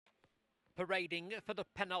Parading for the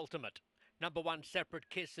penultimate. Number 1, Separate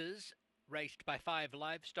Kisses, raced by 5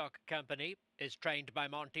 Livestock Company, is trained by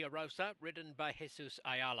Monte Rosa, ridden by Jesus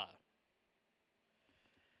Ayala.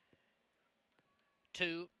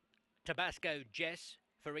 2, Tabasco Jess,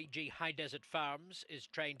 for E.G. High Desert Farms, is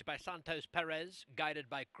trained by Santos Perez, guided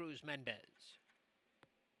by Cruz Mendez.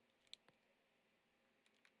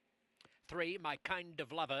 3, My Kind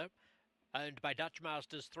of Lover, owned by Dutch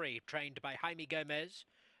Masters 3, trained by Jaime Gomez,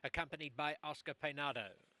 accompanied by Oscar Peinado.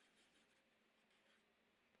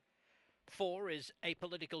 4 is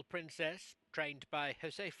Apolitical Princess, trained by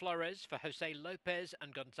Jose Flores for Jose Lopez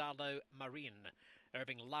and Gonzalo Marin.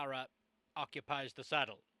 Irving Lara occupies the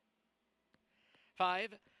saddle.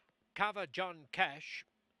 5, Cava John Cash,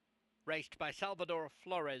 raced by Salvador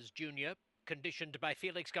Flores Jr., conditioned by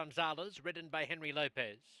Felix Gonzalez, ridden by Henry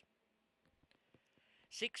Lopez.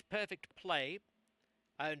 6, Perfect Play,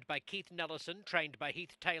 owned by Keith Nellison, trained by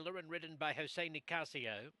Heath Taylor and ridden by Jose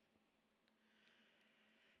Nicasio.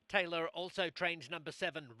 Taylor also trains number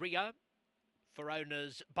 7, Ria, for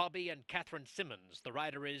owners Bobby and Catherine Simmons. The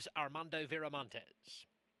rider is Armando Viramontes.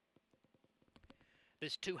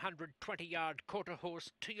 This 220-yard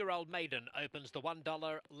quarter-horse 2-year-old maiden opens the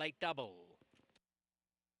 $1 late double.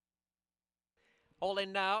 All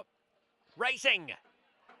in now. Racing!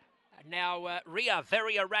 Now, Ria,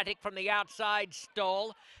 very erratic from the outside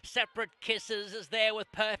stall. Separate Kisses is there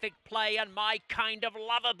with Perfect Play and My Kind of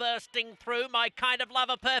Lover bursting through. My Kind of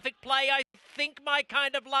Lover, Perfect Play. I think My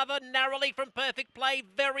Kind of Lover narrowly from Perfect Play.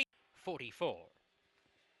 Very 44.